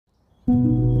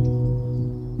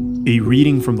A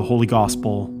reading from the Holy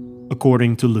Gospel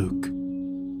according to Luke.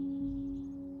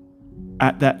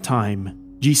 At that time,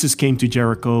 Jesus came to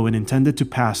Jericho and intended to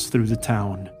pass through the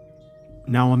town.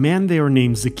 Now a man there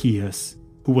named Zacchaeus,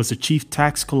 who was a chief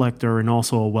tax collector and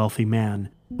also a wealthy man,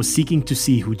 was seeking to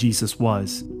see who Jesus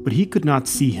was, but he could not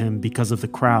see him because of the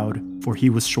crowd, for he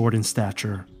was short in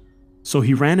stature. So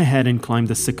he ran ahead and climbed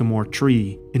a sycamore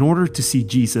tree in order to see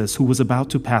Jesus, who was about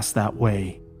to pass that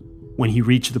way. When he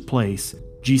reached the place,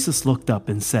 Jesus looked up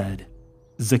and said,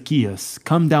 "Zacchaeus,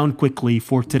 come down quickly,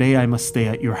 for today I must stay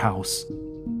at your house."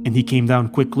 And he came down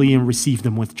quickly and received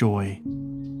them with joy.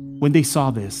 When they saw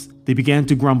this, they began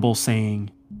to grumble, saying,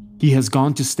 "He has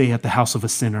gone to stay at the house of a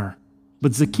sinner."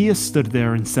 But Zacchaeus stood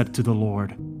there and said to the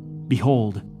Lord,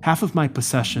 "Behold, half of my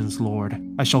possessions, Lord,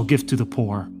 I shall give to the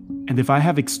poor, and if I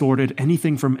have extorted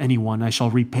anything from anyone, I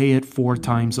shall repay it 4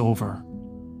 times over."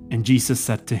 And Jesus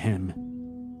said to him,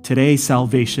 "Today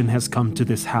salvation has come to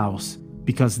this house,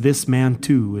 because this man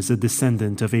too is a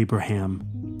descendant of Abraham.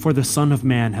 For the Son of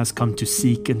Man has come to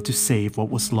seek and to save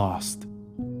what was lost."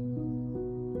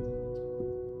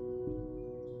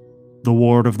 The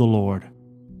word of the Lord.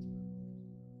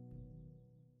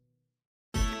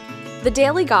 The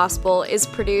Daily Gospel is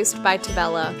produced by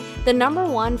Tabella, the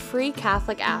 #1 free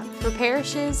Catholic app for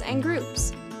parishes and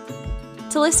groups.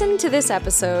 To listen to this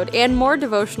episode and more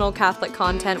devotional Catholic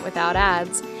content without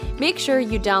ads, make sure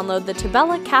you download the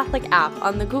Tabella Catholic app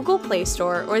on the Google Play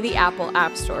Store or the Apple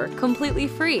App Store completely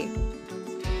free.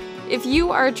 If you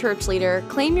are a church leader,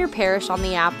 claim your parish on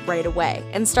the app right away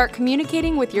and start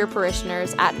communicating with your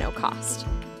parishioners at no cost.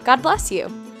 God bless you.